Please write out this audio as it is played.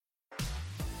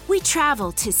We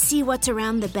travel to see what's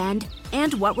around the bend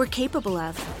and what we're capable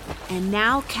of. And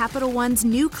now Capital One's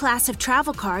new class of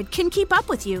travel card can keep up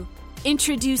with you.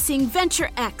 Introducing Venture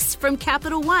X from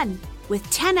Capital One. With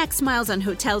 10x miles on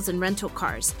hotels and rental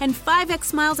cars, and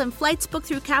 5x miles on flights booked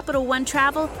through Capital One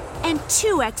Travel, and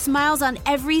 2x miles on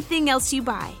everything else you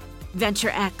buy.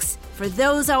 Venture X, for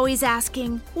those always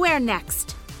asking, where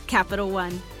next? Capital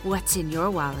One, what's in your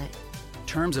wallet?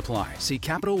 Terms apply. See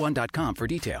CapitalOne.com for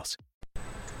details.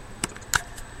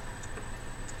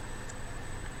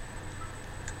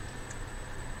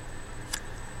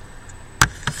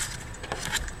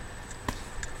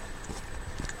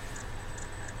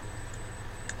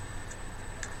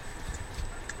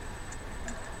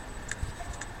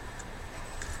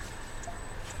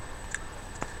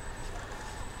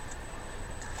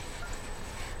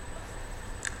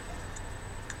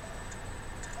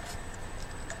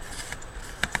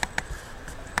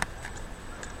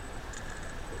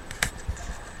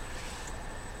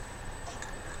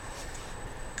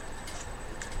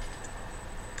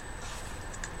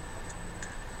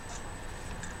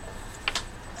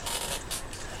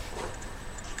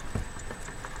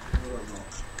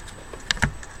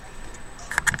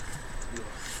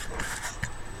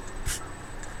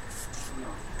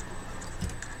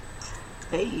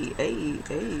 Hey.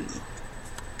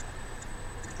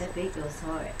 That beat goes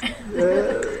hard.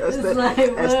 That's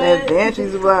that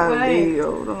Banshees vibe. Right. Hey,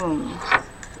 hold on.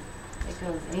 It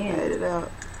goes in. Head it out.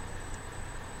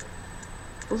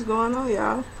 What's going on,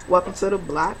 y'all? Welcome to the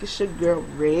block. It's your girl,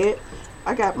 Red.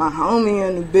 I got my homie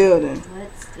in the building.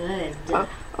 What's good?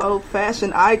 Old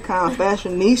fashion icon,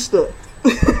 fashionista.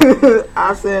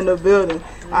 Asa in the building.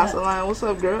 Asa Line, what's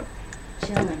up, girl?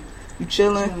 Chilling. You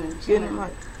chilling? Getting Chilling. it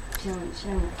right.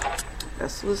 Chilling.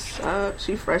 That's what's up.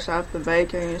 She fresh out the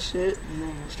vacay and shit.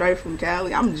 Man, Straight from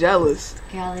Cali. I'm jealous.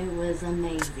 Cali was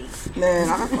amazing. Man,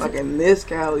 I fucking miss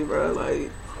Cali, bro.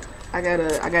 Like, I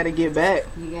gotta get back.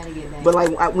 You gotta get back. But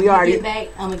like, we you already get back.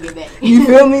 I'm gonna get back. You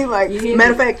feel me? Like, You hear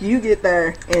matter of me? fact, you get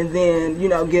there and then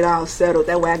get all settled.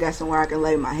 That way, I got somewhere I can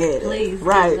lay my head. Please,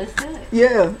 right? Let's do it.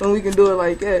 Yeah, and we can do it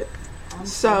like that. I'm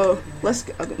So good. let's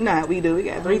go. Nah, we do. We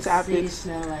got 3 topics.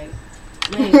 Smell like.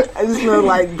 I just smell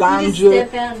like You ganja. just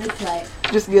step out and it's like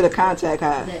Just get a contact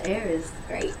high. the air is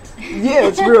great. Yeah,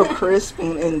 it's real crisp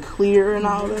and clear and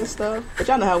all that stuff. But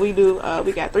y'all know how we do.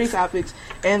 We got 3 topics.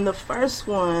 And the first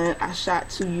one I shot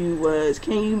to you was,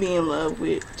 can you be in love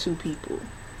with 2 people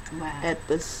Wow. at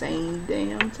the same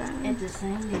damn time? At the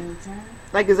same damn time.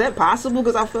 Like, is that possible?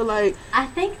 Because I feel like, I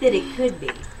think that it could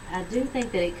be. I do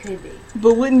think that it could be.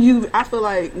 but wouldn't you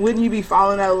be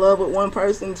falling out of love with one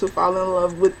person to fall in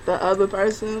love with the other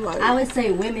person? Like, I would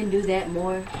say women do that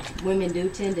more. Women do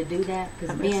tend to do that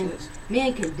because that makes men sense.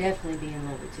 can definitely be in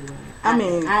love with 2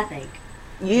 women. I think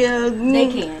Yeah. they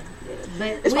can, but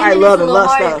It's women probably it's love a and little lust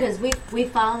harder stuff. because we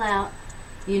fall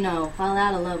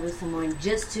out of love with someone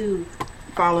just to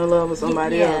Fall in love with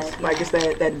somebody Yeah, else. Like, yeah. it's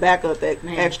that backup, that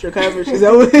Man. extra coverage. Is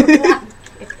that what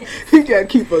you gotta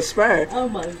keep a spare. Oh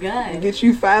my god! Get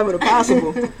you 5 of the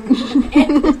possible.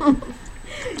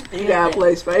 You gotta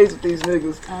play space with these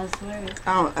niggas. I swear.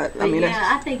 I mean,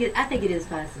 I think it is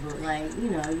possible. Like,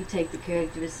 you take the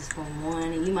characteristics from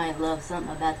one, and you might love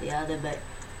something about the other, but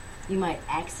you might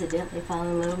accidentally fall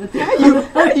in love with the other.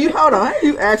 how you hold on? How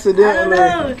you accidentally? I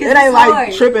don't know, 'cause it ain't it's like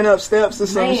hard. tripping up steps or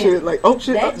some Man, shit. Like, oh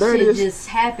shit, That there shit it is. just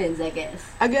happens, I guess.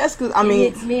 I guess because It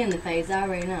hits me in the face. I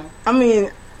already know.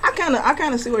 I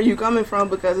kind of see where you're coming from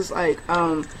because it's like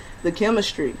the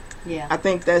chemistry. Yeah. I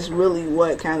think that's really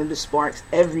what kind of just sparks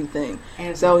everything.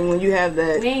 Everything. So when you have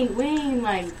that, We ain't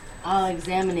like all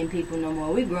examining people no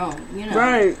more. We grown,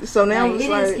 right? So now Like, it's it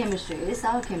like, is chemistry. It's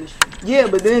all chemistry. yeah,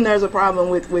 but then there's a problem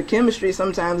with chemistry.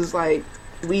 Sometimes it's like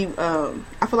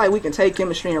I feel like we can take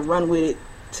chemistry and run with it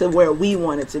to where we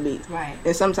want it to be. Right.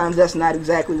 And sometimes that's not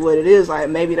exactly what it is. Like,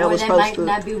 maybe that Or was that supposed might to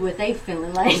not be what they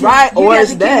feeling like. Right, You or got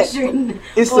it's the that. chemistry,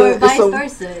 It's or a- vice it's a-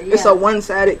 versa. It's yeah. a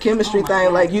one-sided chemistry Oh my thing.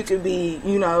 God. Like, you could be,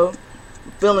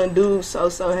 feeling dude so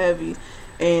heavy,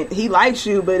 and he likes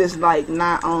you, but it's like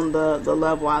not on the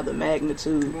level or the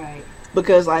magnitude. Right.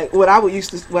 Because like what I used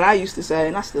to say,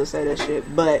 and I still say that shit,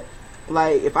 but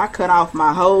like if I cut off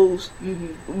my hose,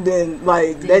 then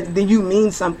like then you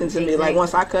mean something to me. Like Exactly.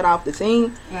 once I cut off the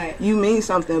team, Right. you mean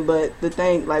something. But the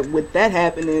thing, like with that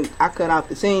happening, I cut off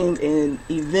the team, and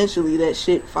eventually that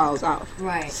shit falls off.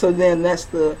 Right. So then that's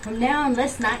the From now on,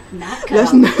 let's not cut let's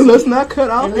off not, the let's team. not cut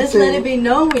off And the let's team. let it be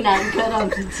known we're not cut off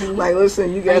the team. Like,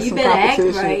 listen, you got Like, you some better act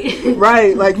competition, right.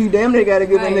 right? Like, you damn near got to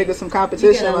give Right. a nigga some You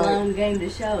competition. got a Like, long game to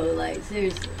show. Like,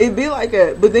 seriously. it be like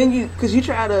that, but then because you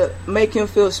try to make him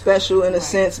feel special you in a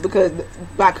sense, because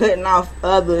by cutting off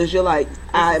others, you're like,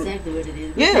 That's exactly what it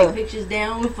is. We yeah. take pictures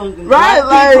down, we fucking right,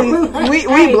 block like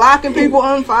we blocking people,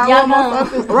 unfollowing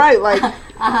motherfuckers, right? Like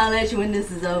I'll holler at you when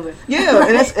this is over. Yeah,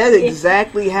 and that's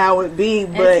exactly how it be.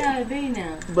 But that's how it be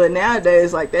now. But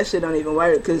nowadays, like that shit don't even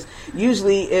work, because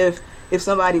usually if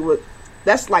somebody would,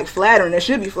 that's like flattering. That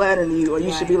should be flattering to you, or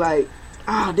you should be like,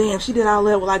 oh damn, she did all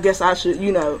that. Well, I guess I should,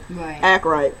 act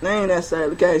right. That ain't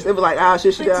necessarily the case. They be like, oh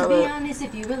shit, she did all that. But to be honest,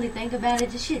 if you really think about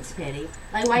it, the shit's petty.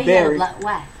 Like, why you gotta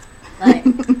why? Like,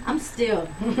 I'm still.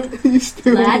 You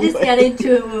still. Like, I just got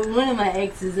into it with one of my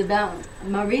exes about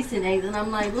my recent ex, and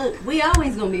I'm like, look, we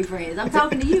always gonna be friends. I'm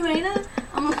talking to you, ain't I?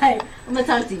 I'm like, I'm gonna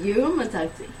talk to you. I'm gonna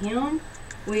talk to him.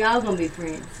 We all gonna be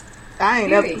friends. I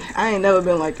ain't never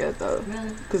been like that though. Really?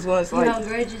 Because once you hold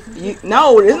grudges and shit?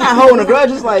 No, it's not holding a grudge.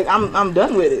 It's like I'm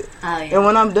done with it. Oh, yeah. And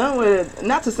when I'm done with it,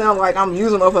 not to sound like I'm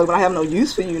using motherfuckers, but I have no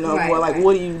use for you no more. Like,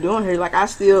 what are you doing here? Like,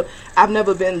 I've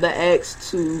never been the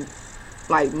ex to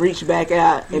like reach back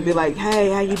out and be like, hey,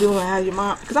 how you doing? How your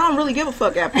mom? Because I don't really give a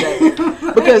fuck after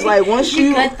that. Because like once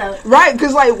right?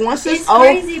 Because like once it's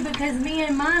crazy because me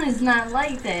and mine is not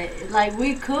like that. Like,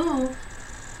 we cool.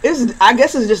 I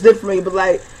guess it's just different for me, but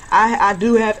like I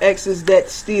do have exes that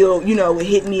still, would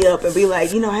hit me up and be like,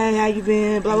 hey, how you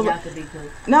been? Blah blah blah. Could be cool.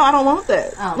 No, I don't want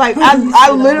that. Oh. Like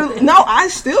I literally I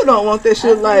still don't want that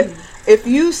shit. Like, if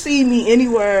you see me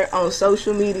anywhere on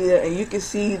social media and you can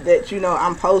see that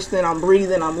I'm posting, I'm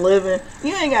breathing, I'm living,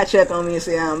 you ain't gotta check on me and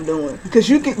see how I'm doing, because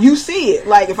you see it.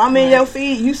 Like, if I'm in your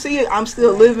feed, you see it. I'm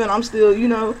still living. I'm still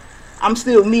I'm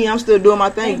still me. I'm still doing my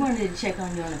thing. They wanted to check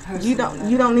on you on a personal level.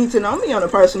 You don't need to know me on a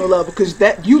personal level, because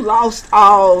that you lost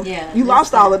all. Yeah, you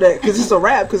lost all of that, because it's a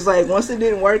wrap. Because like once it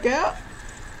didn't work out,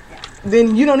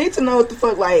 then you don't need to know what the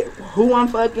fuck, like who I'm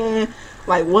fucking,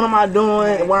 like what am I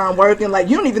doing, where I'm working. Like,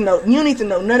 you don't even know. You don't need to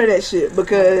know none of that shit,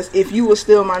 because if you were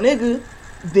still my nigga,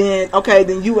 then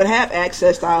you would have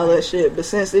access to all that shit. But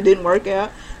since it didn't work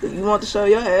out, you want to show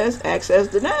your ass access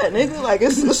to that, nigga. Like,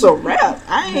 it's a wrap.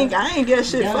 I ain't get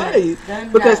shit for you,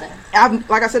 because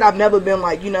I've never been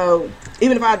like,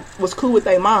 even if I was cool with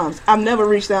their moms, I've never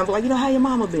reached out and be like, how your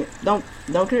mama been? Don't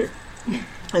care.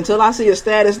 Until I see a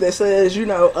status that says,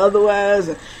 otherwise,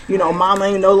 and, mama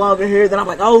ain't no longer here, then I'm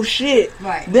like, oh shit.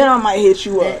 Right. Then I might hit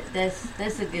you up. That's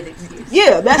a good excuse.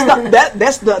 Yeah, that'll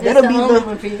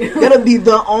be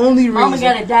the only reason. Mama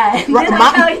gotta die. Right,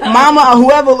 mama or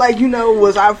whoever,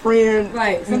 was our friend.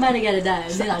 Right. Somebody gotta die,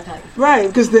 and then I'll call you. Right,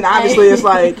 because then obviously it's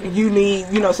like you need,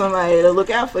 somebody to look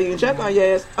out for you and check on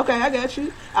your ass. Okay, I got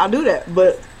you. I'll do that,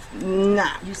 but nah.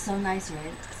 You're so nice,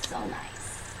 Red. So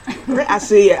nice. I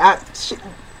see it.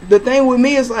 The thing with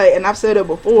me is like, and I've said it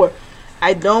before,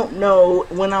 I don't know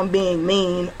when I'm being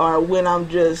mean or when I'm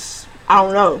just, I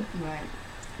don't know. Right.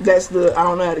 I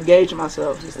don't know how to gauge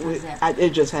myself. It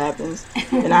just happens.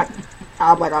 And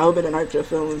I'm like, I hope it didn't hurt your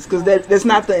feelings, because that's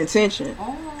not the intention.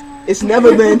 Oh. It's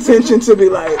never the intention to be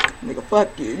like, nigga,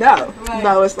 fuck you. No. Right.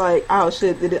 No, it's like, oh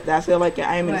shit, did I say it like that?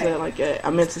 I ain't meant to say it like that.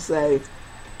 I meant to say,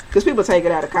 because people take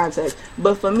it out of context.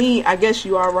 But for me, I guess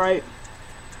you are right.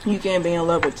 You can't be in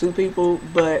love with two people,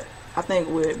 but I think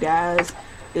with guys,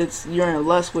 it's you're in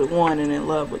lust with one and in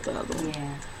love with the other one.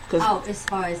 Yeah. As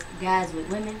far as guys with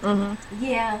women? Mm-hmm.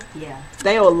 Yeah.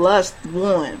 They'll lust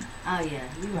one. Oh, yeah,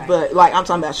 you're right. But, like, I'm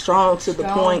talking about strong to the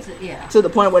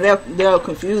point where they'll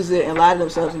confuse it and lie to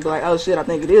themselves and be like, oh, shit, I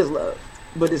think it is love.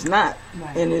 But it's not.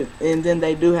 Right. And then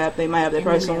they might have that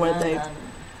person where they...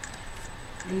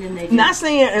 And then they do.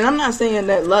 I'm not saying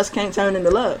that lust can't turn into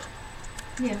love.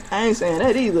 Yeah. I ain't saying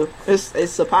that either.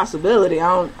 It's a possibility.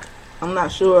 I'm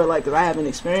not sure, like, because I haven't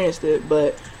experienced it,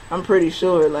 but I'm pretty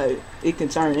sure, like, it can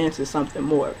turn into something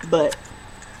more. But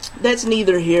that's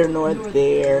neither here nor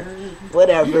there.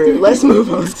 Whatever. Let's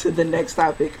move on to the next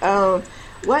topic.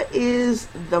 What is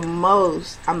the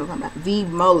most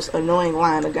annoying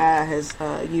line a guy has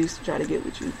used to try to get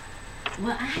with you?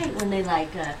 Well, I hate when they like,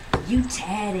 you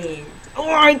tatted.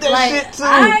 Oh, ain't that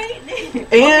shit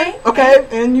too? Okay,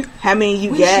 and how many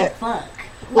you got? We should fuck.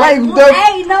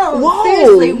 Hey, no, whoa.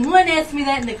 Seriously, one asked me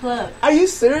that in the club. Are you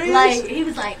serious? Like, he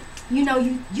was like,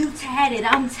 you tatted,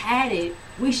 I'm tatted.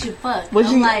 We should fuck.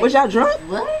 Was y'all drunk?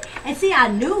 What? And see, I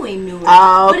knew him.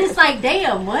 But it's like,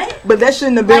 damn, what? But that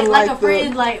shouldn't have been like a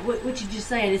friend, like what you just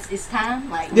said. It's time.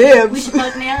 Like, yeah, we should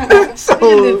fuck now. So,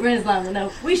 we've been friends long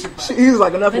enough. We should fuck. He was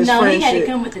like enough. But no, he had to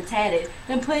come with the tatted.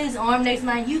 Then put his arm next to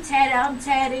mine. You tatted, I'm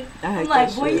tatted. I'm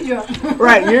like, boy, you drunk.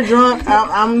 Right, you're drunk.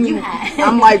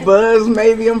 I'm like buzzed.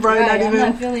 Maybe I'm probably not even.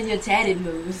 I'm not feeling your tatted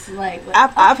moves. Like,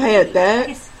 I've had that. I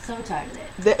get so tired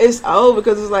of that. It's old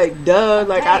because it's like, duh.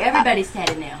 Like, everybody's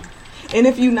tatted now. And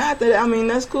if you not that, I mean,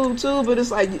 that's cool too. But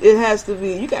it's like it has to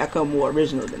be. You gotta come more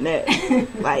original than that.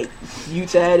 Like you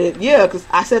tatted, yeah. Because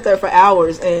I sat there for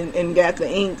hours and got the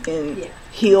ink and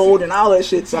healed and all that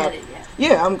shit. So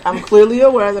yeah, I'm clearly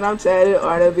aware that I'm tatted.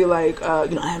 Or they'll be like, how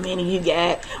many you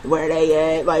got, where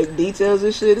they at, like details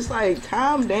and shit. It's like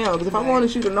calm down. Because if I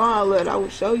wanted you to know all that, I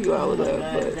would show you all of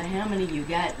that. But how many you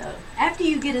got though? After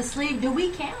you get a sleeve, do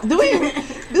we count? Do we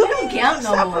don't count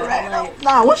no more. Like,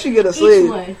 nah, once you get a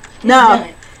sleeve, no.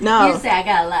 You say I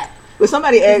got a lot. But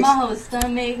somebody asked, my whole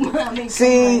stomach.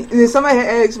 See, somebody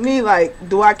had asked me like,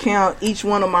 do I count each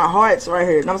one of my hearts right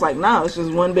here? And I was like, no, it's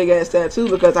just one big ass tattoo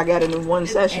because I got it in one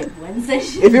session. One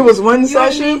session. If it was one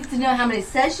session, you need to know how many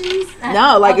sessions.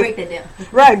 No, like I'll break that down.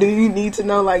 Right? Do you need to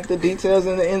know like the details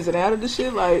and the ins and out of the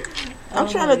shit? Like, I'm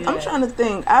trying to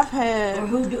think. I've had or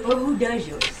who does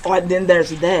yours? Oh, then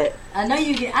there's that. I know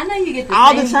you get the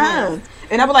all the time. Ones.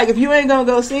 And I be like, if you ain't gonna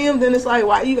go see him, then it's like,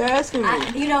 why are you asking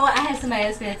me? You know what? I had somebody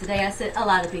ask me that today. I said, a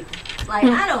lot of people. Like,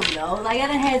 I don't know. Like, I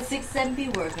done had 6-7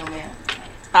 people work on that.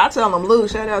 I tell him, Lou,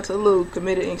 shout out to Lou,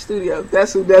 Committed Ink Studio.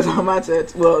 That's who does all my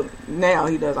tattoos. Well, now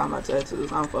he does all my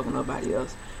tattoos. I don't fuck with nobody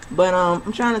else. But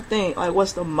I'm trying to think, like,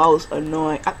 what's the most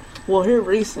annoying? Here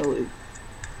recently,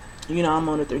 I'm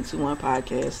on the 321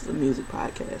 podcast, the music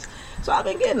podcast. So I've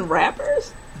been getting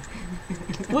rappers.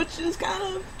 Which is kind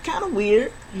of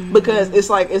weird because it's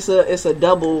like it's a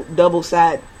double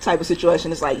side type of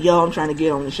situation. It's like, yo, I'm trying to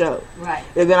get on the show, right?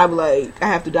 And then I'm like, I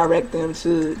have to direct them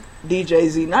to DJ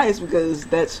Z Nice because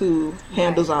that's who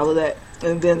handles all of that.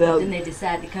 And then they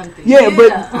decide to come through. Yeah,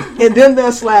 but and then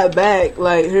they'll slide back.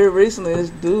 Like here recently, this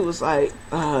dude was like,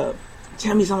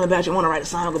 tell me something about you. I want to write a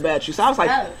song about you. So I was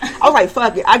like,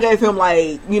 fuck it. I gave him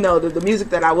like, the music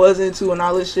that I was into and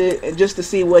all this shit, and just to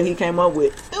see what he came up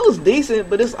with. It was decent,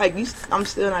 but it's like I'm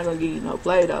still not gonna give you no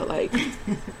play though. Like,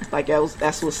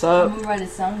 that's what's up. I'm gonna write a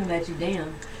song about you,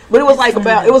 damn. But it was like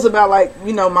about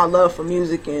my love for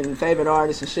music and favorite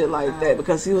artists and shit like that.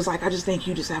 Because he was like, I just think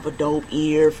you just have a dope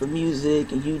ear for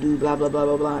music and you do blah blah blah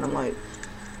blah blah. And I'm like,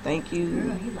 thank you.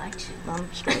 Girl, he likes you.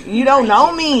 I'm straight. You don't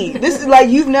know me. This is like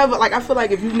you've never like. I feel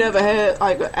like if you've never had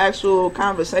like an actual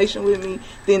conversation with me,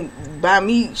 then by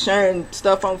me sharing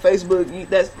stuff on Facebook,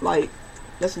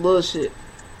 that's little shit.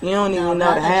 You don't even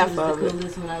know the half of it. The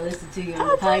coolest when I listen to you on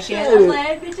the podcast. I'm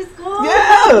like, bitch, it's cool.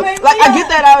 Yeah, like I get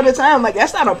that all the time. Like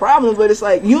that's not a problem, but it's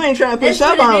like you ain't trying to push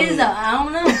up on me. I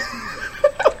don't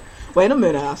know. Wait a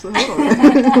minute, Asa.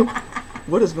 Hold on.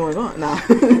 What is going on now?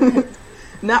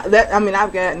 Not that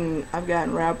I've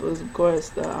gotten rappers, of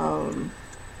course.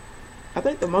 I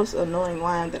think the most annoying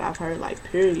line that I've heard, like,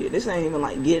 period. This ain't even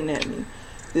like getting at me.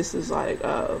 This is like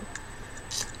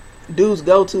dudes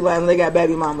go to line when they got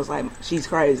baby mamas like she's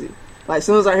crazy. Like as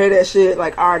soon as I hear that shit,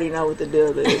 like I already know what the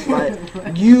deal is. Like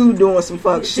you doing some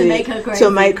fuck shit to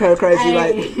make her crazy. Hey.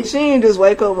 Like she didn't just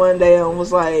wake up one day and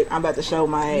was like, I'm about to show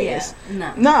my ass.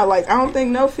 No, like I don't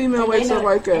think no female wakes up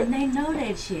like that. And they know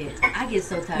that shit. I get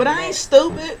so tired. But I ain't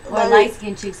stupid. Or light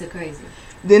skinned chicks are crazy.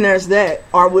 Then there's that.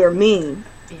 Or we're mean.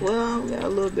 Yeah. Well, yeah, a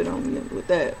little bit on me with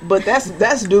that, but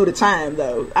that's due to time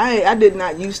though. I did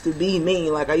not used to be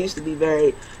mean. Like I used to be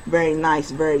very, very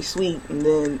nice, very sweet, and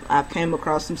then I came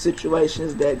across some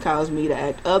situations that caused me to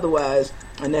act otherwise,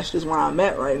 and that's just where I'm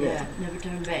at right now. Yeah, never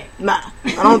turn back. Nah,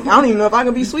 I don't even know if I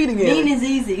can be sweet again. Mean is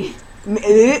easy.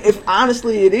 If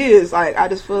honestly it is, like I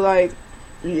just feel like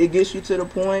it gets you to the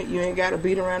point you ain't gotta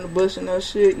beat around the bush and no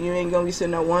shit. You ain't gonna be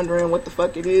sitting there wondering what the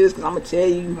fuck it is, because I'm gonna tell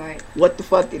you what the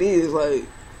fuck it is. Like.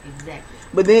 Exactly.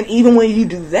 But then even when you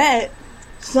do that,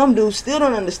 some dudes still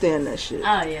don't understand that shit.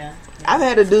 Oh yeah. I've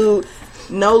had a dude,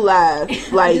 no lie,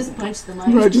 like just punched the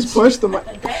mic. Just punched the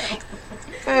mic. I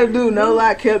had a dude, no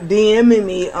lie, kept DMing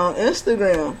me on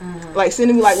Instagram, like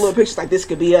sending me like little pictures, like this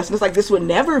could be us, and it's like this would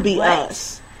never be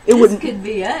us. This could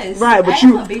be us, right? But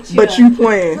you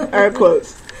playing air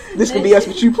quotes. This could be us,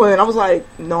 but you playing. I was like,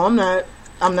 no, I'm not.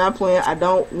 I'm not playing. I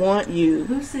don't want you.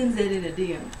 Who sends that in a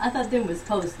DM? I thought them was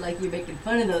posts like you're making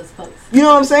fun of those posts. You know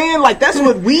what I'm saying? Like that's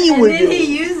what we would do. And then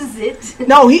he uses it.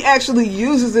 No, he actually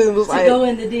uses it. And was like go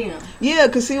in the DM. Yeah,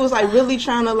 because he was like really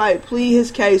trying to like plead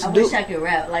his case. I wish I could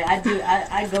rap. Like I do.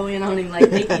 I go in on him like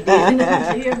Nicki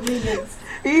did.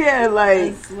 He had like.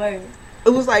 I swear. It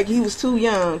was like he was too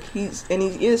young. He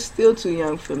is still too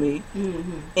young for me.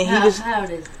 Mm-hmm. And how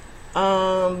old is he?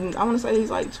 I want to say he's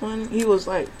like 20. He was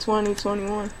like 20,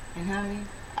 21. And how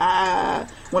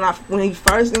old? When he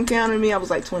first encountered me, I was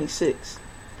like 26.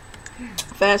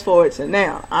 Fast forward to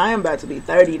now, I am about to be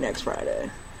 30 next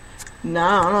Friday. No,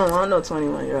 I don't want no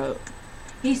 21-year-old.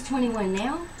 He's 21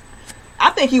 now? I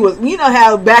think he was, you know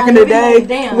how back in the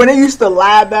day when they used to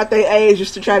lie about their age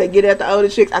just to try to get at the older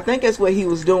chicks, I think that's what he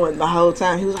was doing the whole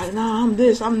time. He was like, no, I'm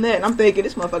this, I'm that. And I'm thinking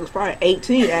this motherfucker's probably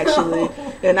 18 actually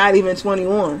and not even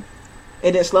 21.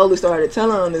 And then slowly started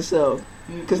telling on himself.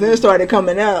 Because then it started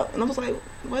coming out. And I was like,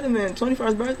 wait a minute,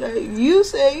 21st birthday? You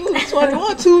said you was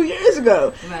 21 2 years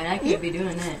ago. Right, I can't be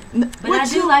doing that. But I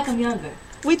do like him younger.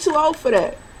 We too old for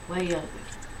that. Way younger.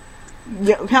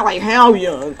 Yeah, like how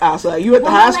young? I was like, you at the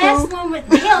high school? My last one with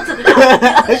Neil to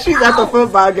the She's at the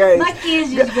football game. My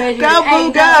kids just graduated.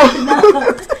 Go,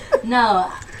 go.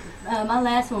 No, my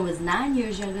last one was 9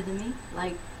 years younger than me.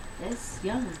 Like, that's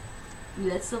young.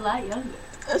 That's a lot younger.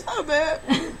 That's not bad.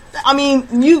 I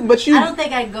mean, but you. I don't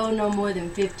think I'd go no more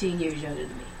than 15 years younger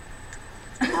than me.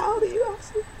 How old are you,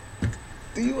 Austin?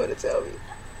 Do you want to tell me?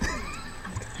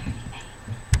 I'm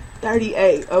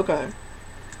 38. 38, okay.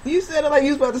 You said it like you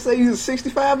was about to say you was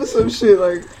 65 or some shit.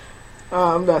 Like,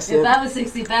 I'm not saying. If I was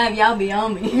 65, y'all be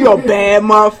on me. You a bad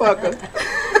motherfucker.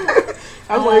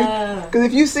 I was like, because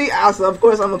if you see Asa, of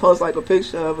course I'm gonna post like a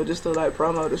picture of her just to like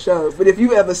promote the show. But if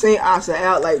you ever seen Asa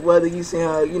out, like whether you seen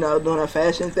her, you know, doing a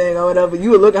fashion thing or whatever, you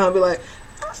would look at her and be like,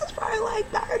 Asa's probably like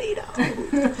 30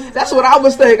 though. That's what I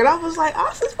was thinking. I was like,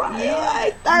 Asa's probably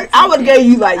like 30. I would have gave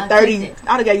you like 30.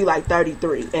 I'd have gave you like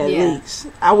 33 at least.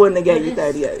 I wouldn't have gave you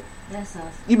 38. That's awesome.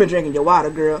 You been drinking your water,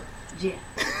 girl. Yeah.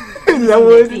 That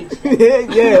would,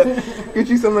 yeah. Get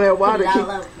you some of that water.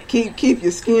 Keep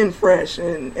your skin fresh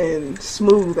and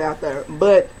smooth out there.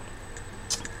 But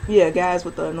yeah, guys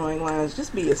with the annoying lines,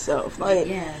 just be yourself. Like,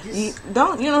 you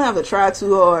don't have to try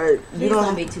too hard. You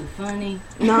don't be too funny.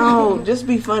 No, just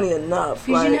be funny enough.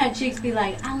 Because you know how chicks be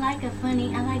like, I like a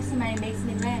funny, I like somebody that makes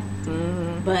me laugh.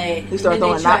 Mm-hmm. But he start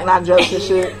throwing knock jokes and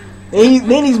shit.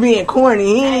 Then he's being corny.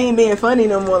 He ain't being funny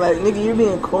no more. Like, nigga, you're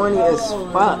being corny as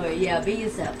fuck. Lord. Yeah, be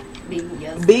yourself.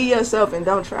 Be yourself and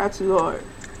don't try too hard.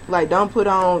 Like, don't put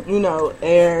on,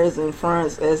 airs and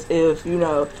fronts as if,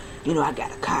 I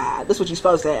got a car. That's what you're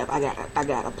supposed to have. I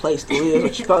got a place to live.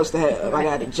 What you're supposed to have. I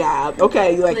got a job.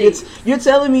 Okay, like you're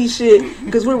telling me shit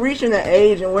because we're reaching an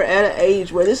age and we're at an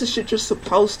age where this is shit you're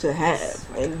supposed to have,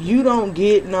 and you don't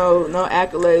get no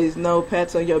accolades, no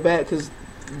pats on your back because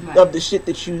of the shit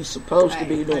that you're supposed to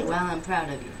be doing. Like, well, I'm proud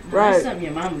of you. Right. That's something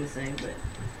your mama would say, but.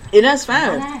 And that's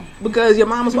fine because your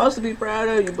mama's supposed to be proud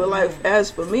of you. But like,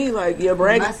 as for me, like your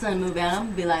bragging. My son moved out, I'm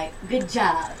gonna be like, "Good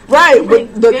job." Right,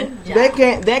 but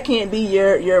that can't be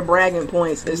your bragging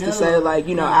points. Is to say like,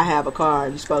 I have a car.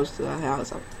 You're supposed to. I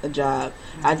have a job.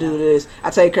 I do this. I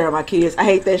take care of my kids. I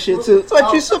hate that shit too. It's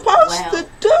what you're supposed to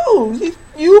do.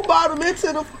 You brought them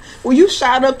into the. Well, you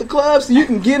shot up the club so you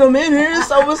can get them in here.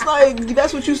 So it's like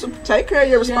that's what you take care of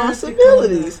your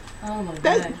responsibilities. Oh my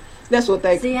God. That's what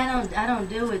they see. I don't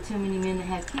deal with too many men that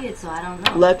have kids, so I don't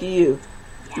know. Lucky you,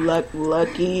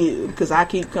 lucky you, because I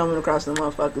keep coming across the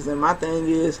motherfuckers, and my thing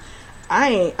is,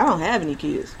 I don't have any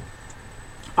kids.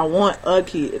 I want a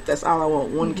kid. That's all I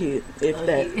want. One kid,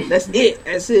 that's it.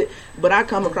 That's it. But I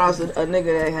come across a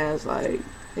nigga that has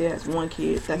he has one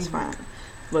kid. That's fine.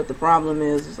 But the problem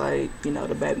is like,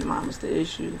 the baby mama's the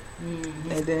issue.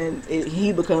 Mm-hmm. And then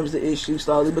he becomes the issue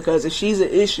slowly because if she's an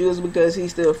issue, it's because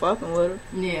he's still fucking with her.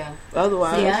 Yeah.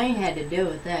 Otherwise. See, I ain't had to deal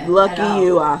with that. Lucky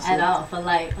you, Austin. At all. For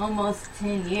like almost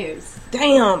 10 years.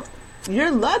 Damn.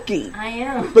 You're lucky. I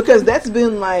am. Because that's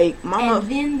been like mama.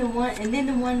 And then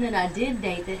the one that I did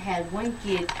date that had one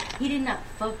kid, he did not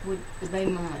fuck with the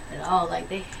baby mama at all. Like,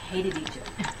 they hated each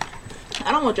other.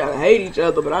 I don't want y'all to hate each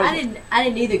other, but I didn't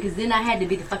either, because then I had to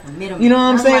be the fucking middleman. You know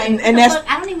what I'm saying? Like, and that's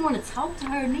I don't even want to talk to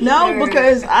her neither. No,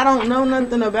 because I don't know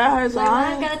nothing about her. So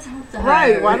I gotta talk to her.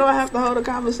 Right? Why do I have to hold a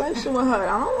conversation with her?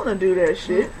 I don't want to do that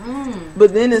shit.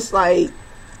 But then it's like,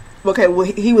 okay, well,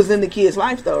 he was in the kid's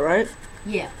life though, right?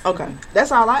 Yeah. Okay,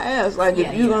 that's all I ask. Like,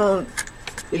 if you gonna.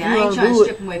 I ain't trying to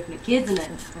strip them away from the kids and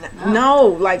that. No,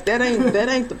 like that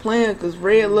ain't the plan. Cause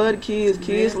Red love the kids.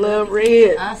 Kids love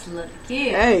Red. I still love the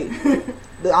kids.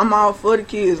 Hey, I'm all for the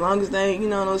kids. As long as they ain't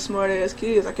no smart ass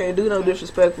kids. I can't do no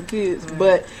disrespectful kids. Mm-hmm.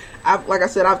 But like I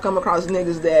said, I've come across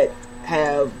niggas that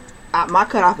have my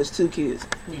cutoff is 2 kids.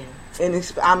 Yeah. And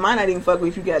I might not even fuck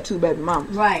with if you got 2 baby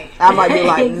mamas. Right. I might be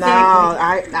like,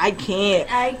 exactly. No, I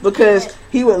can't. Because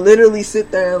he would literally sit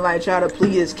there and like try to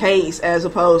plead his case as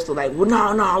opposed to like, well,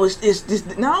 no, it's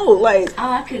this. No, like.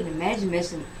 Oh, I couldn't imagine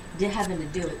having to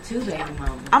deal with 2 baby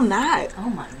mamas. I'm not. Oh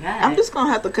my God. I'm just going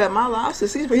to have to cut my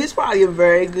losses. He's probably a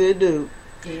very good dude.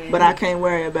 Yeah. But I can't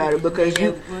worry about it because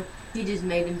he just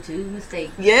made them 2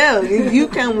 mistakes. Yeah, you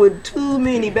come with too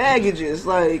many baggages.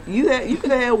 Like, you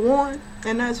could have had 1.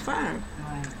 And that's fine.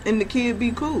 Right. And the kid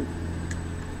be cool.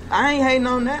 I ain't hating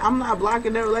on that. I'm not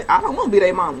blocking that relationship. I don't want to be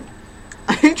their mama.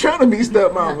 I ain't trying to be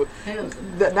stepmama.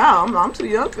 I'm too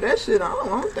young for that shit. I don't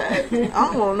want that. I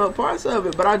don't want no parts of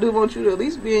it. But I do want you to at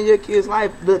least be in your kid's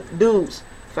life. The dudes,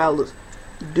 fellas,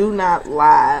 do not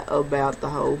lie about the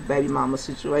whole baby mama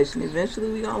situation.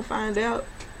 Eventually, we gonna find out.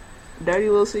 Dirty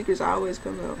little secrets always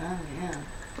come out. Oh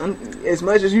yeah. As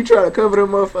much as you try to cover them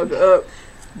motherfucker up,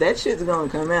 that shit's gonna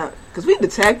come out. Cause we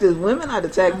detectives, women are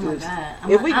detectives. Oh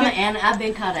my God. I've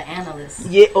been called an analyst.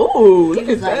 Yeah. Oh, look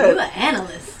at that. You're an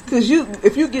analyst. Cause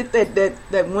if you get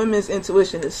that women's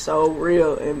intuition is so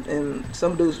real, and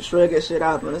some dudes will shrug that shit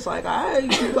off, and it's like, alright, you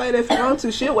can play that if you want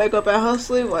to. She'll wake up at her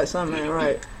sleep like something ain't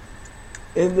right,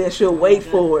 and then she'll wait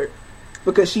for it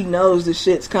because she knows the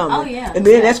shit's coming. Oh yeah. And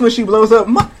then that's when she blows up.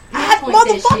 I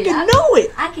motherfucking knew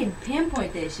it. I can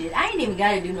pinpoint that shit. I ain't even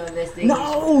got to do no investigation.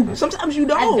 No, sometimes you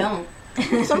don't. I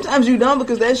don't. Sometimes you don't,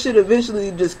 because that shit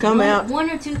eventually just come out. One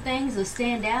or two things will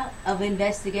stand out of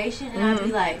investigation, and I'll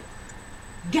be like,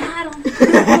 got him.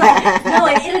 No,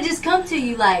 it'll just come to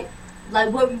you like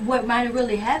what might have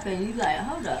really happened. You like,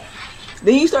 hold up.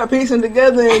 Then you start piecing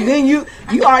together, and then you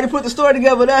already put the story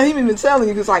together without him even telling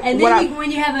you. It's like, and then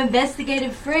when you have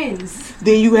investigative friends,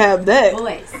 then you have that.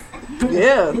 Boys.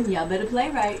 Yeah. Y'all better play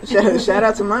right. Shout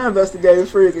out to my investigative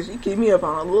friend, because she keep me up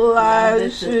on a lot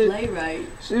of shit. Play right.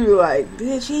 She be like,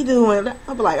 bitch, he doing that.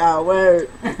 I be like, oh, word.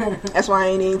 That's why I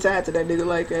ain't even tied to that nigga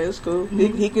like that. It's cool.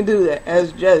 He can do that.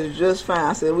 That's just fine.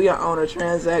 I said, we are on a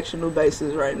transactional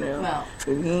basis right now. Well,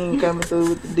 if he ain't coming through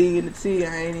with the D and the T,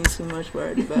 I ain't even too much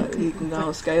worried about it. He can go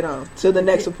and skate on to the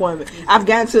next appointment. I've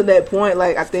gotten to that point,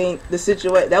 like, I think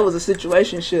that was a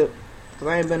situationship.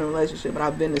 Because I ain't been in a relationship, but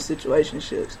I've been in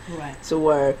situationships. Right. So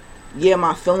where, yeah,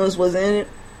 my feelings was in it,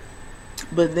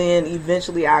 but then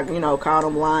eventually I, caught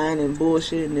him lying and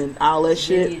bullshitting and all that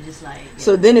shit. You just like, yeah.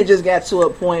 So then it just got to a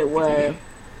point where,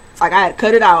 like, I had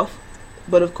cut it off.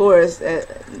 But of course,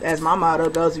 as my motto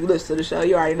goes, if you listen to the show,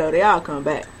 you already know they all come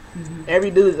back. Mm-hmm. Every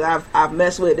dude that I've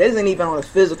messed with, this isn't even on a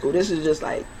physical. This is just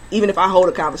like, even if I hold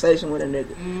a conversation with a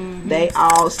nigga, they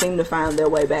all seem to find their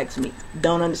way back to me.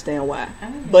 Don't understand why,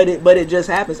 but it just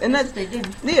happens, and that's they do.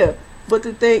 Yeah. But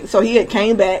the thing, so he had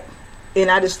came back, and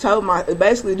I just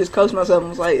basically just coached myself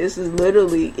and was like, this is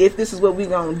literally, if this is what we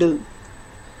gonna do,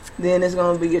 then it's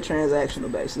gonna be a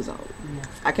transactional basis on it. Yeah.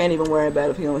 I can't even worry about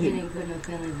if he don't hit me. Put no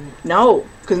feelings in it. No,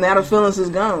 because now the feelings is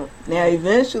gone. Now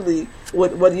eventually,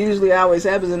 what usually always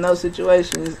happens in those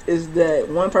situations is that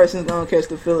one person's gonna catch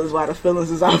the feelings while the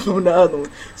feelings is off on the other one.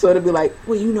 So it'll be like,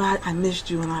 well, I missed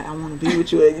you and I want to be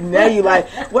with you. And now you're like,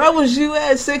 where was you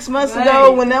at 6 months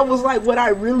ago when that was like what I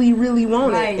really, really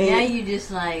wanted? Right, and now you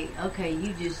just like, okay,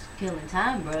 you just killing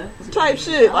time, bro. Type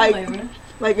shit,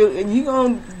 like you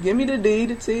gonna give me the D,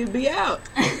 the T, be out.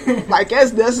 Like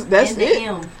that's and it.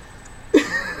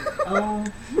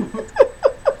 M.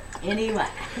 Anyway.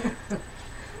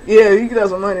 Yeah, you get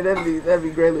us some money. That'd be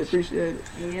greatly appreciated.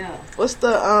 Yeah. What's the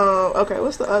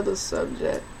other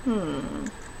subject?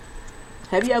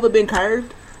 Have you ever been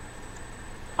curved?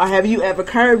 Or have you ever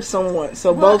curved someone?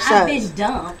 So both sides. I've been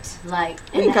dumped. Like,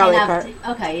 we can call it curved.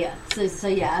 Okay, yeah. So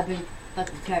yeah, I've been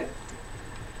fucking curved.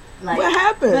 Like, what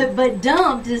happened? But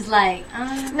dumped is like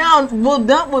no. Well,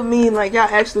 dump would mean like y'all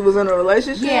actually was in a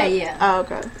relationship. Yeah. Oh,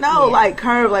 okay. No, like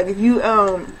curve. Like if you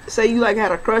say you like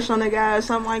had a crush on a guy or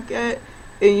something like that,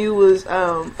 and you was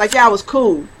like y'all was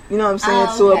cool. You know what I'm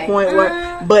saying? To a point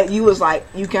where, but you was like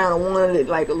you kind of wanted it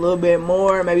like a little bit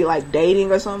more, maybe like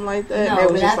dating or something like that. No,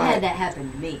 but I've had that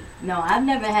happen to me. No, I've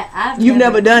never had. You've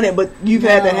never done it, but you've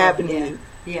had that happen to you.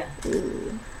 Yeah.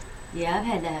 Yeah, I've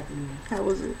had that happen to me. How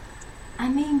was it? I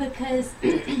mean, because,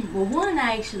 well, one,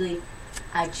 I tried.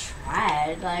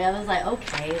 Like, I was like,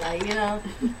 okay, like,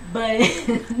 but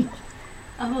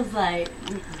I was like,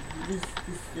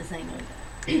 this ain't gonna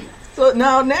go. So,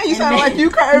 now you sound like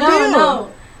you curved him.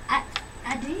 No,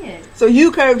 I did. So,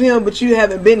 you curved him, but you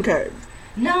haven't been curved.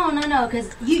 No,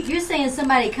 because you're saying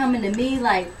somebody coming to me,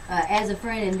 like, as a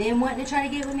friend and then wanting to try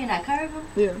to get with me and I curve them?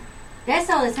 Yeah.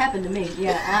 That's all that's happened to me.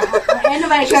 Yeah, ain't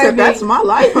nobody she curved said, me. that's my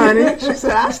life, honey. She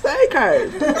said, I stay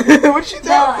curved. What you talking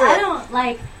about? I don't,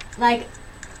 like,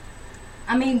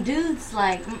 I mean, dudes,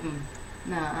 like,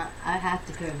 no, I have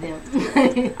to curve them.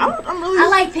 I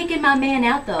like picking my man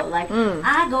out, though. Like,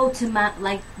 I go to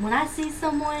like, when I see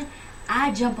someone,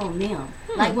 I jump on them.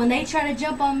 Like, when they try to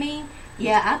jump on me,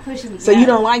 I push them. So you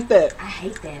don't like that? I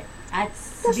hate that. That's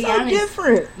so honest,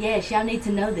 different. Yes, y'all need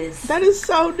to know this. That is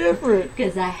so different.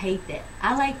 Because I hate that.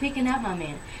 I like picking out my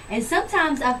man. And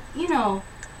sometimes,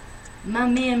 my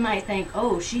man might think,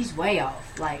 oh, she's way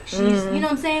off. Like, she's, you know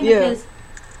what I'm saying? Yeah. Because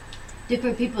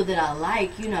different people that I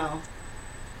like,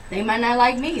 they might not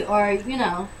like me. Or,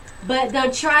 but they'll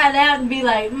try it out and be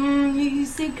like, you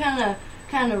seem kind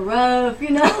kind of rough, you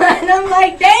know. And I'm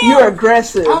like, damn. You're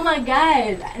aggressive. Oh my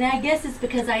God. And I guess it's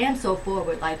because I am so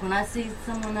forward. Like when I see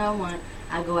someone I want,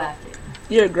 I go after it.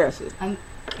 You're aggressive. I'm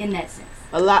in that sense.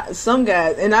 Some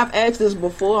guys, and I've asked this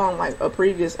before on like a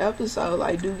previous episode,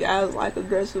 like, do guys like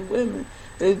aggressive women?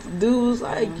 Dudes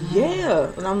like,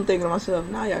 yeah. And I'm thinking to myself,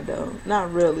 no, y'all don't.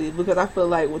 Not really. Because I feel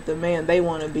like with the man, they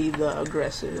want to be the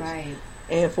aggressors. Right.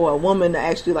 And for a woman to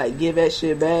actually like give that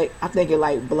shit back, I think it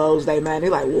like blows their mind.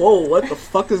 They're like, whoa, what the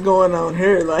fuck is going on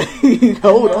here? Like,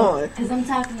 hold on. Because I'm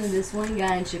talking to this one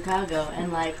guy in Chicago,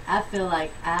 and like, I feel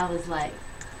like I was like,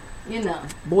 you know.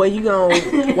 Boy, you gon'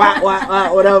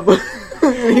 whatever.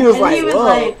 He was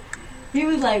whoa. He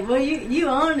was like, well, you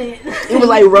own it. It was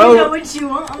like road. You know what you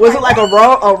want. Was it like a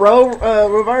road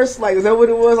reverse? Like, is that what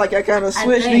it was? Like that kind of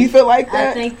switch? Do you feel like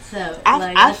that? I think so.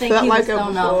 I think felt he like was it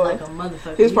before. off like a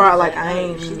motherfucker. He was probably like, I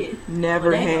ain't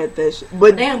never had that shit.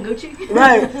 But damn, Gucci.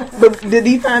 Right. But did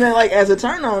he find it like as a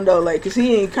turn on though? Like, cause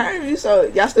he ain't curvy,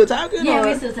 so y'all still talking? Yeah,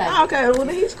 we still talking. Oh, okay, well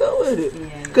then he's cool with it.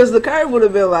 Yeah. Cause the curve would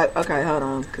have been like, okay, hold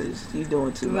on, cause you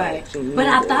doing too much. But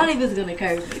I thought he was gonna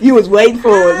curve me. You was waiting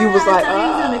for it. You was like, I thought he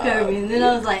was gonna curve me, and then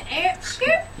I was like,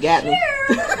 got me.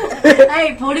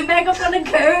 Hey, pulled him back up on the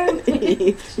curve.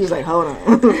 He was like, hold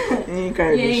on, you ain't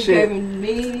curving you ain't shit. curving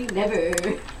me, never.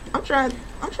 I'm trying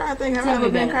to think. Have I ever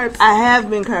been curved? I have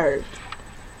been curved.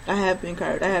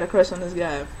 I had a crush on this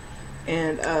guy,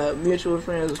 and mutual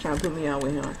friends was trying to put me on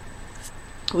with him.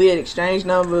 We had exchanged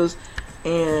numbers,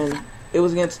 and it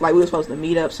was against like we were supposed to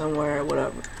meet up somewhere or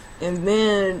whatever. And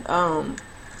then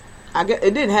it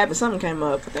didn't happen. Something came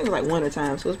up. I think it was like winter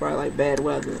time, so it was probably like bad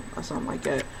weather or something like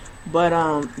that. But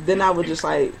then I would just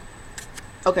like,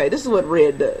 okay, this is what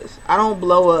Red does. I don't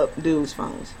blow up dudes'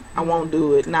 phones. I won't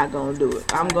do it. Not gonna do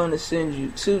it. I'm gonna send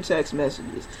you 2 text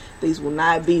messages. These will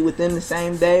not be within the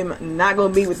same day. Not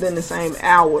gonna be within the same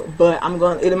hour. But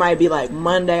it might be like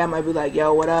Monday. I might be like,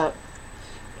 yo, what up?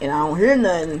 And I don't hear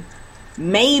nothing.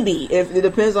 Maybe if it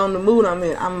depends on the mood I'm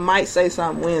in, I might say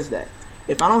something Wednesday.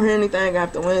 If I don't hear anything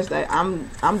after Wednesday, I'm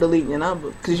deleting your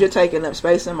number because you're taking up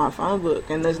space in my phone book,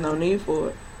 and there's no need for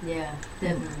it. Yeah,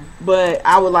 definitely. But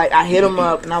I hit him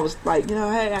up, and I was like,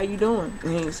 hey, how you doing?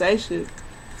 And he didn't say shit.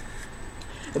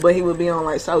 But he would be on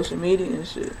like social media and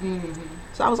shit. Mm-hmm.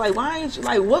 So I was like, why ain't you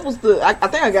like? What was the? I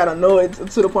think I got annoyed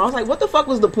to the point. I was like, what the fuck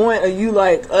was the point of you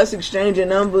like us exchanging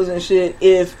numbers and shit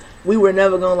if we were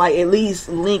never gonna like at least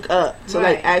link up to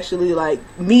like actually like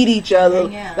meet each other?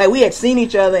 Yeah. Like we had seen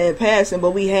each other in passing,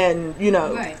 but we hadn't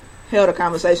held a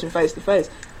conversation face to face.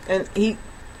 And he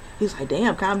was like,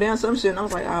 damn, calm down, some shit. And I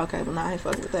was like, oh, okay, but now I ain't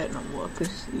fucking with that no more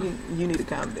because you need to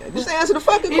calm down. Just answer the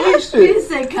fucking question. You didn't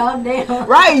say calm down.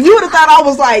 Right. You would have thought I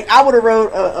was like, I would have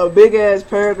wrote a big ass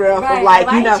paragraph of like,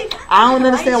 I don't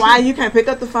understand why you can't pick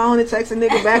up the phone and text a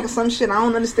nigga back or some shit. I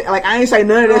don't understand. Like, I ain't say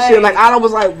none of that shit. Like, I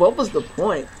was like, what was the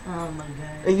point? Oh my God.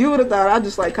 And you would have thought I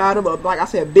just like called him up. Like I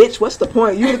said, bitch, what's the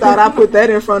point? You would have thought I put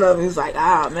that in front of him. He's like,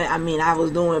 man, I mean, I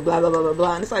was doing blah, blah, blah, blah,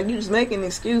 blah. And it's like, you just making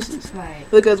excuses. Right.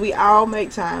 Because we all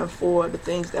make time for the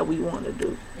things that we want to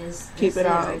do. Keep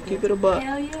it a buck.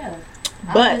 Hell yeah.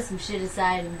 But I'll put some shit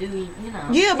aside and do,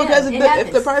 Yeah, because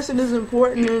if the person is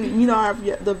important and,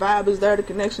 the vibe is there, the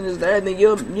connection is there, then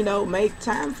you'll, make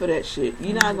time for that shit.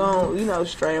 You're not going to,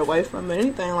 stray away from it,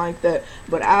 anything like that.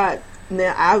 But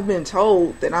I've been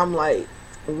told that I'm like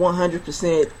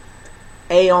 100%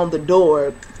 A on the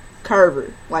door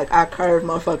curver. Like I curve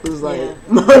motherfuckers like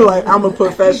I'm a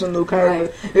professional curver.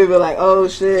 Right. It'd be like, oh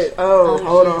shit,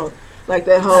 hold on. Like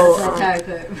that whole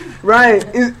right.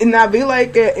 And I be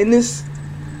like that, and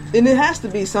it has to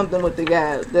be something with the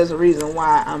guy. There's a reason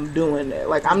why I'm doing that.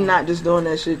 Like I'm not just doing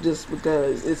that shit just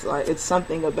because it's like it's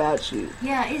something about you.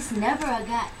 Yeah, it's never a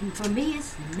guy. For me,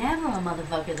 it's never a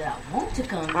motherfucker that I want to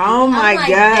come. Oh my God.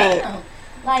 Damn.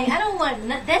 Like I don't want.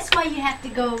 That's why you have to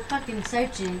go fucking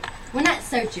searching. Well, not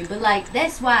searching, but like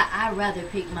that's why I rather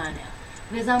pick mine out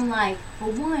because I'm like,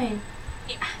 for one,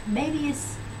 maybe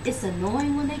it's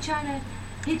annoying when they try to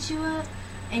hit you up,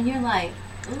 and you're like,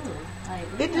 ooh. Like,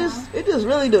 it just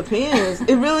really depends.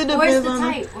 It really depends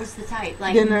Or it's the type.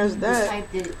 Like, then there's that.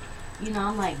 Type that,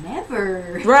 I'm like,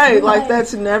 never. Right, like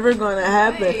that's never going to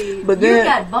happen. Right. But then you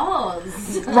got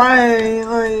balls. Right,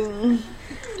 like,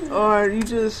 or you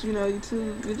just, you're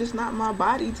just not my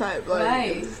body type. Like,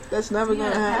 right. That's never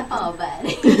going to happen. All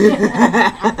body.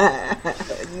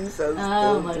 You so stupid.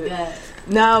 Oh my God.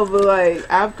 No, but like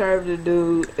I've curved a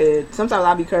dude, and sometimes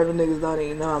I'll be curving niggas don't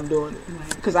even know I'm doing it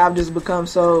because I've just become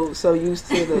so used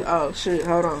to the oh shit,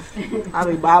 hold on. I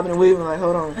be bobbing and weaving like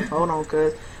hold on,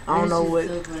 cuz I don't know what.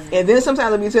 So and then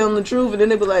sometimes I be telling the truth, and then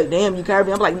they be like, damn, you curved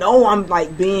me. I'm like, no, I'm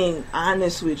like being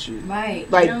honest with you. Right.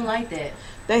 Like, they don't like that.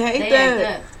 They hate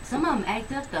that. Some of them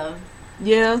act up though.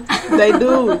 Yeah, they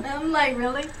do. I'm like,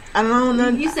 really? I don't know.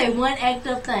 You say one act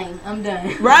up thing, I'm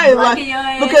done. Right, like,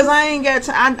 because I ain't got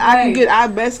time. I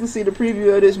basically see the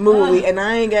preview of this movie, and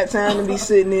I ain't got time to be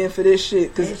sitting in for this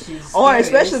shit. Or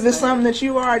especially if it's something that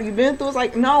you already been through. It's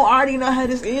like, no, I already know how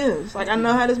this ends. Like, I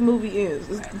know how this movie ends.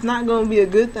 It's not going to be a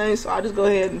good thing, so I just go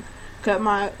ahead and cut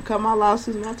my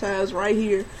losses, my ties right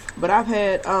here. But I've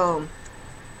had,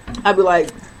 they be like,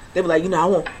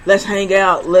 let's hang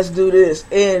out, let's do this,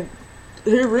 and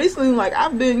here recently, like,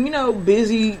 I've been,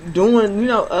 busy doing,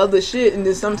 other shit, and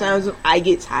then sometimes I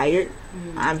get tired.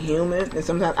 I'm human, and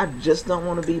sometimes I just don't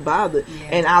want to be bothered. Yeah.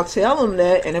 And I'll tell them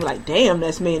that, and they're like, "Damn,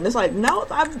 that's me." And it's like, no,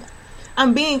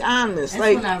 I'm being honest. That's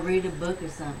like, when I read a book or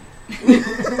something.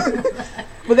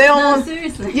 But they don't want.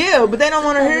 Seriously. Yeah, but they don't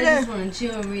want to hear that. I just want to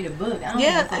chill and read a book. I don't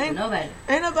want to fuck with nobody.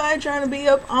 Ain't nobody trying to be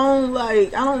up on,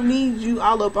 like, I don't need you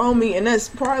all up on me, and that's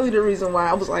probably the reason why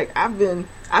I was like, I've been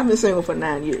single for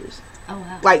 9 years. Oh,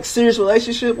 wow. Like, serious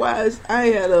relationship wise, I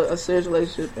ain't had a serious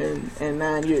relationship in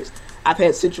 9 years. I've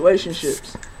had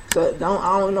situationships. So I don't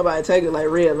want nobody to take it like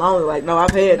red lonely. Like, no,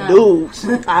 I've had dudes.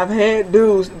 I've had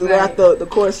dudes throughout the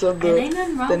course of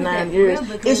the 9 years.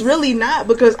 It's really not,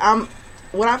 because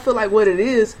what I feel like what it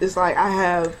is like I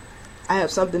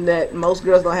have something that most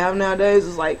girls don't have nowadays.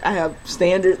 Is like I have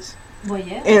standards. Well,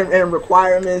 yeah. And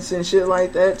requirements and shit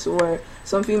like that, to where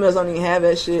some females don't even have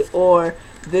that shit, or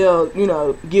they'll,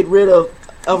 get rid of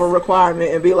a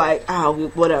requirement and be like, oh,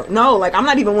 whatever. No, like, I'm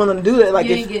not even willing to do that. Like,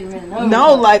 you ain't getting rid of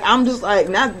no, like, I'm just like,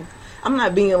 I'm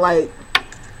not being like,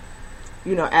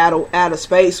 out of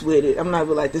space with it. I'm not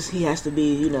like this. He has to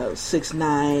be,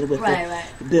 6'9"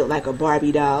 with built like a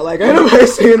Barbie doll. Like, I don't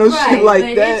saying no shit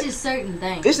like that. It's just certain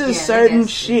things. It's just certain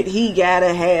shit he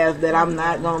gotta have that I'm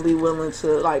not gonna be willing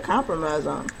to, like, compromise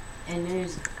on. And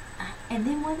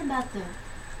then what about the?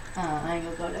 I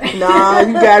ain't gonna go there. Nah,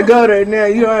 you gotta go there now.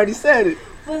 You already said it.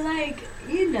 But, like,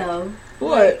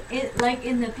 what? Like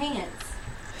in the pants.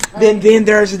 Like, then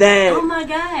there's that. Oh my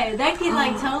god, that can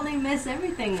like totally mess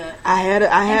everything up. I had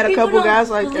a couple guys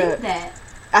like that.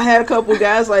 I had a couple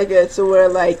guys like that, to where,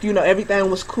 like,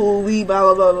 everything was cool, we blah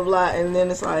blah blah blah blah, and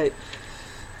then it's like,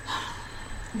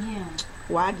 yeah.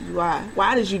 Why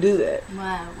did you do that?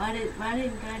 Why didn't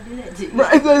God do that to you?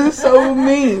 Right, because it's so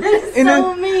mean.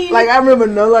 Mean. Like, I remember,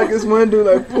 like, this one dude,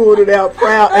 like, pulled it out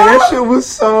proud, and that shit was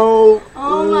so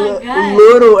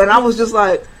little, and I was just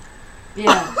like,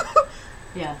 yeah.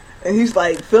 Yeah. And he's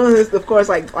like feeling this, of course,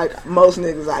 like most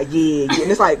niggas, like, yeah,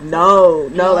 and it's like, no,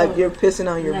 like, you're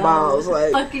pissing on your balls.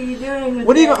 Like, what the fuck are you doing with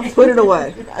what are you gonna put it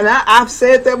away? And I've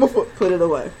said that before. Put it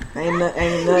away. Ain't nothing.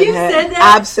 You said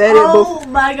that? I've said it before. Oh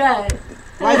my god.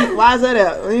 Why is that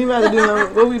out? What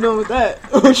are we doing with that?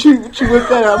 What you whip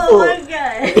that out for? Oh my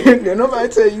god. Did nobody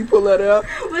tell you pull that out?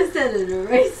 What's that, an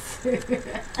eraser?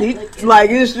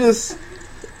 It's just.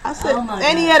 I said,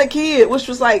 and he had a kid, which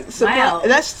was like,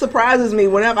 that surprises me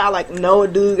whenever I, like, know a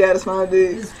dude got a small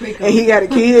dick and he got a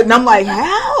kid, and I'm like,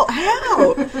 how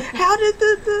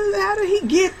did he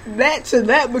get that to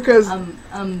that? Because I'm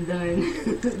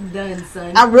done,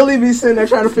 son. I really be sitting there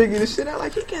trying to figure this shit out.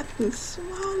 Like, he got the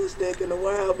smallest dick in the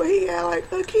world, but he got,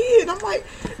 like, a kid. I'm like,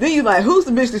 then you like, who's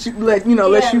the bitch that you let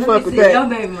you fuck with that? Your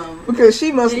baby mama. Because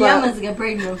she must y'all must have got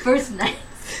pregnant on first night.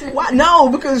 Why? No,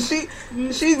 because she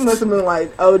must have been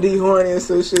like OD horny and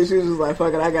so shit. She was just like,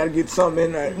 fuck it, I gotta get something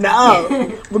in there. No,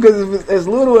 because if it's as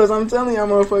little as I'm telling y'all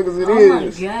motherfuckers it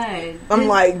is. Oh my god! I'm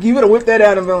like, you would have whipped that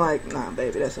out and been like, nah,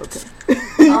 baby, that's okay.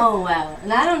 Oh wow!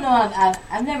 And I don't know,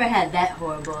 I've never had that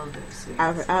horrible of an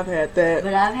experience. I've had that,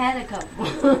 but I've had a couple.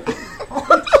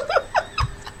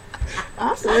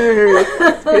 I said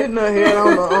her hitting her head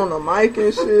on the mic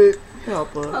and shit.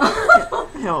 Help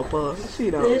her.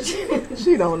 She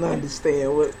don't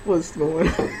understand what's going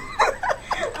on.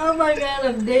 Oh my god,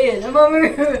 I'm dead. I'm over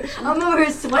here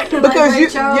sweating because like Ray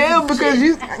Charles. Because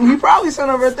you probably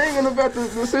sent over thinking about the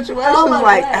situation.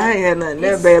 Like, God. I ain't had nothing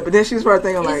that bad, but then she started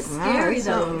thinking like, scary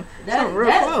though. Something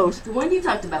real close. The one you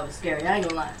talked about was scary. I ain't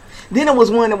gonna lie. Then it was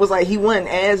one that was like, he wasn't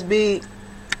as big,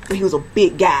 but he was a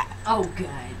big guy. Oh god.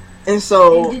 And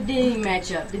so did he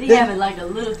match up? Did he have like a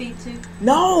little feet too?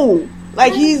 No,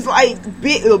 like he's like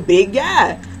a big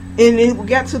guy, and it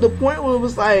got to the point where it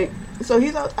was like, so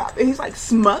he's on top and he's like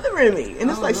smothering me,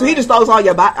 and it's like, so he just throws all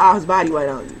his body weight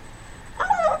on you. I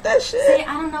don't know that shit. See,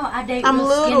 I don't know. I date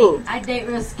skinny. I date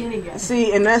real skinny guys.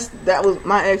 See, and that was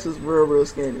my ex was real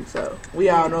skinny, so we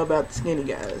all know about the skinny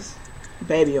guys.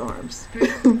 Baby arms,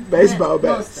 baseball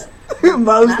bats.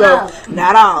 Most of them.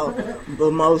 Not all,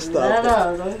 but most of them. Not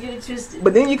all. Don't get it twisted.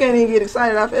 But then you can't even get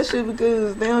excited off that shit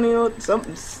because they don't even know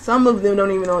some of them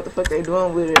don't even know what the fuck they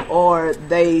doing with it, or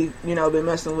they been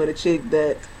messing with a chick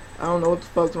that I don't know what the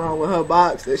fuck's wrong with her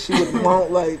box that she would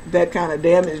want like that kind of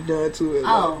damage done to it.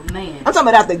 Oh man! I'm talking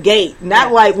about out the gate,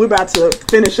 not like we're about to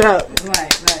finish up.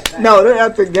 Right. No, they're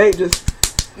out the gate just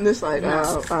like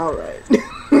all right.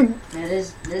 Yeah,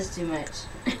 that's too much.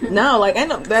 No, like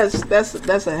that's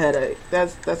a headache.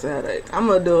 That's a headache. I'm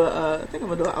gonna do I think I'm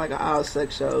gonna do like an all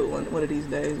sex show one of these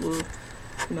days.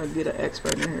 We'll get an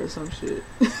expert in here or some shit.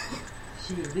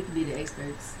 Shit, we could be the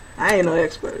experts. I ain't no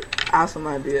expert. I also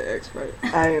might be an expert.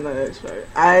 I ain't no expert.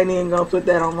 I ain't even gonna put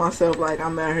that on myself like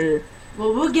I'm out here.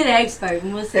 Well, we'll get an expert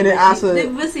and we'll see.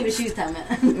 We'll see what she's talking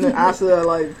about. And then I said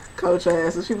like coach her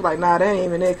ass, and she was like, "Nah, that ain't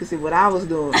even it. Cause see what I was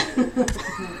doing."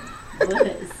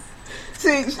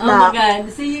 See, my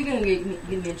God! See, you're gonna get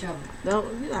me in trouble. No,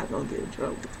 you're not gonna get in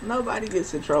trouble. Nobody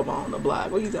gets in trouble on the block.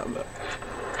 What are you talking about?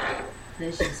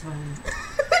 That shit's funny.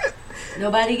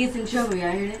 Nobody gets in trouble.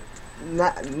 Y'all heard it?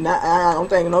 I don't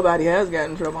think nobody has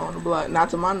gotten in trouble on the block. Not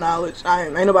to my knowledge.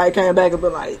 Ain't nobody came back and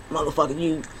been like, "Motherfucker,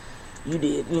 you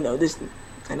did, this."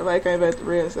 Ain't nobody came back to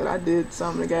real and said I did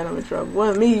something that got them in trouble.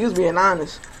 Wasn't me. You was being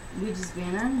honest. We just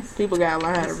being honest. People gotta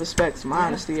learn how to respect some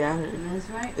honesty out here. That's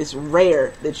right. It's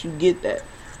rare that you get that.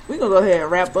 We gonna go ahead and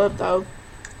wrap up though.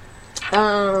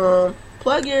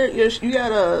 Plug you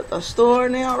got a store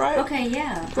now, right? Okay,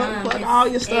 yeah. Plug all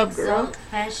your stuff, girl.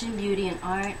 Fashion, beauty, and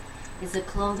art. It's a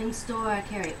clothing store. I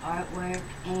carry artwork,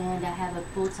 and I have a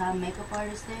full-time makeup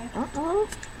artist there.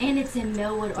 And it's in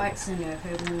Millwood Art Center, if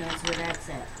everyone knows where that's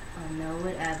at. On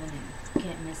Millwood Avenue.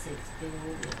 Can't miss it.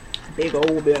 It's big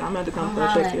old bit. I'm about to come through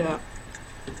and check you out.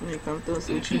 Let me come through and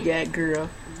see what you got, girl.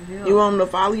 Yeah. You want them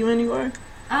to follow you anywhere?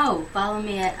 Oh, follow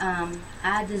me at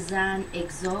I Design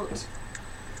Exalt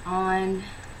on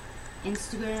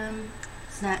Instagram,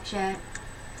 Snapchat,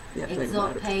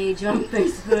 Exalt page on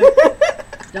Facebook.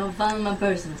 Don't follow my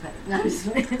personal page. No,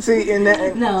 see,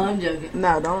 no, I'm joking.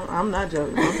 No, I'm not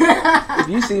joking. If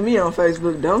you see me on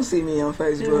Facebook, don't see me on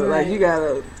Facebook. Right. Like, you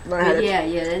gotta learn how to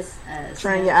that's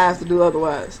train your eyes to do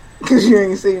otherwise. Because you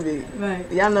ain't see me. Right.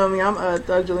 Y'all know me. I'm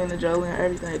Thug Jolena Jolie on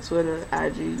everything. Twitter,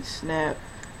 IG, Snap.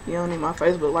 You don't need my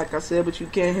Facebook, like I said, but you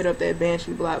can hit up that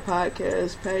Banshee Block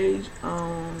podcast page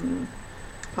on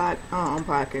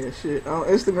podcast shit on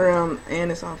Instagram,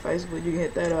 and it's on Facebook. You can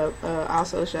hit that up.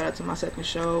 Also, shout out to my second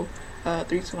show,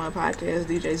 321 Podcast,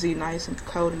 DJ Z Nice and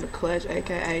Code in the Clutch,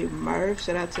 aka Murph.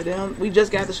 Shout out to them. We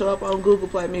just got to show up on Google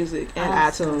Play Music and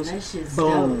iTunes. That shit's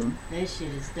boom. Dope. That shit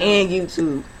is dope. And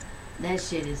YouTube. That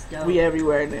shit is dope. We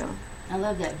everywhere now. I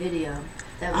love that video.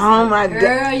 That was oh my God!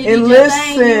 And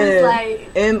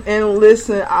listen, and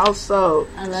listen. Also,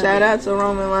 shout out to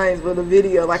Roman Lanes for the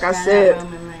video. Like I said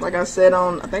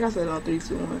on, I think I said it on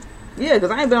 321. Yeah, because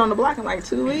I ain't been on the block in like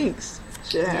 2 weeks.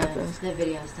 Shit happens. That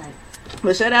video's tight.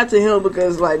 But shout out to him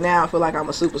because like now I feel like I'm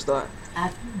a superstar.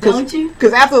 Don't you?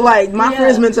 Because after like my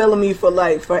friends been telling me for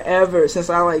like forever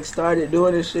since I like started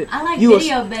doing this shit. I like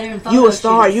video better than photo You a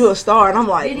star, you a star, and I'm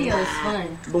like, video is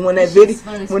fun. But when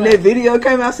that video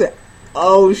came out, I said,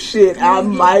 oh shit, I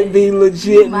might be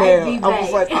legit now. I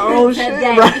was like, oh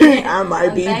shit, right? I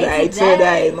might be back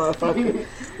today, motherfucker.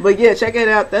 But yeah, check it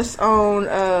out. That's on,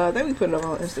 I think we put it up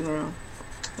on Instagram.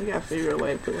 We gotta figure a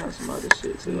way to put it on some other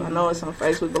shit too. I know it's on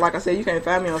Facebook, but like I said, you can't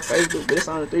find me on Facebook, but it's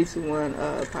on the 321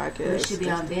 podcast. It should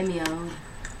be on Vimeo.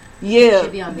 Yeah,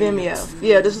 Vimeo.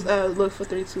 Yeah, just look for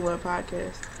 321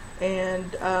 podcast.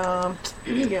 And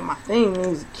let me get my theme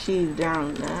music key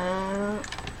down now.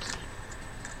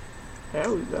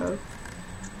 There we go.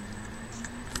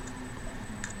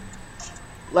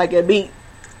 Like a beat.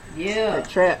 Yeah. A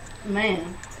trap.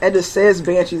 Man. That just says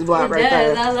Banshee's Block right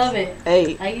there. I love it.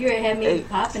 Hey. Like you had me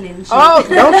popping it and shit. Oh,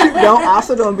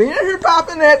 don't be in here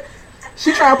popping that.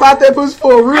 She trying to pop that pussy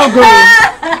for a real goon.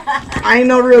 I ain't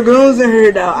no real goons in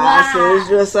here though. Wow. I said it's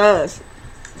just us.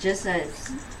 Just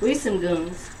us. We some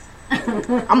goons.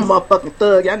 I'm a motherfucking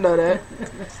thug. Y'all know that.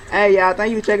 Hey y'all,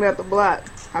 thank you for checking out the block.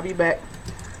 I'll be back.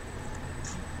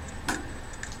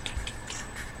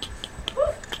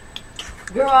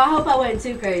 Girl, I hope I wasn't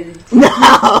too crazy.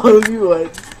 No, you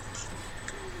wasn't.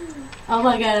 Oh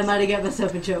my God, I might have got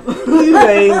myself in trouble. You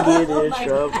ain't getting in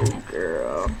trouble,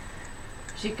 girl.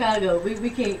 Chicago, we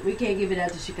can't give it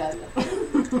out to Chicago.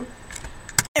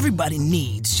 Everybody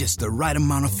needs just the right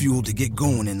amount of fuel to get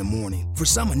going in the morning. For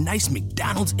some, a nice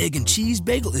McDonald's egg and cheese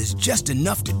bagel is just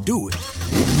enough to do it.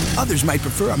 Others might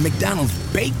prefer a McDonald's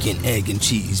bacon, egg, and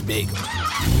cheese bagel.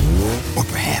 Or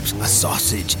perhaps a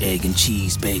sausage, egg, and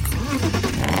cheese bagel.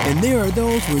 And there are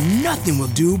those where nothing will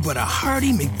do but a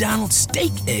hearty McDonald's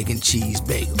steak, egg, and cheese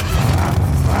bagel.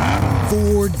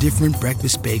 4 different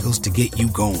breakfast bagels to get you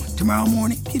going. Tomorrow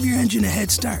morning, give your engine a head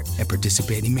start at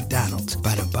participating McDonald's.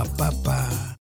 Ba-da-ba-ba-ba.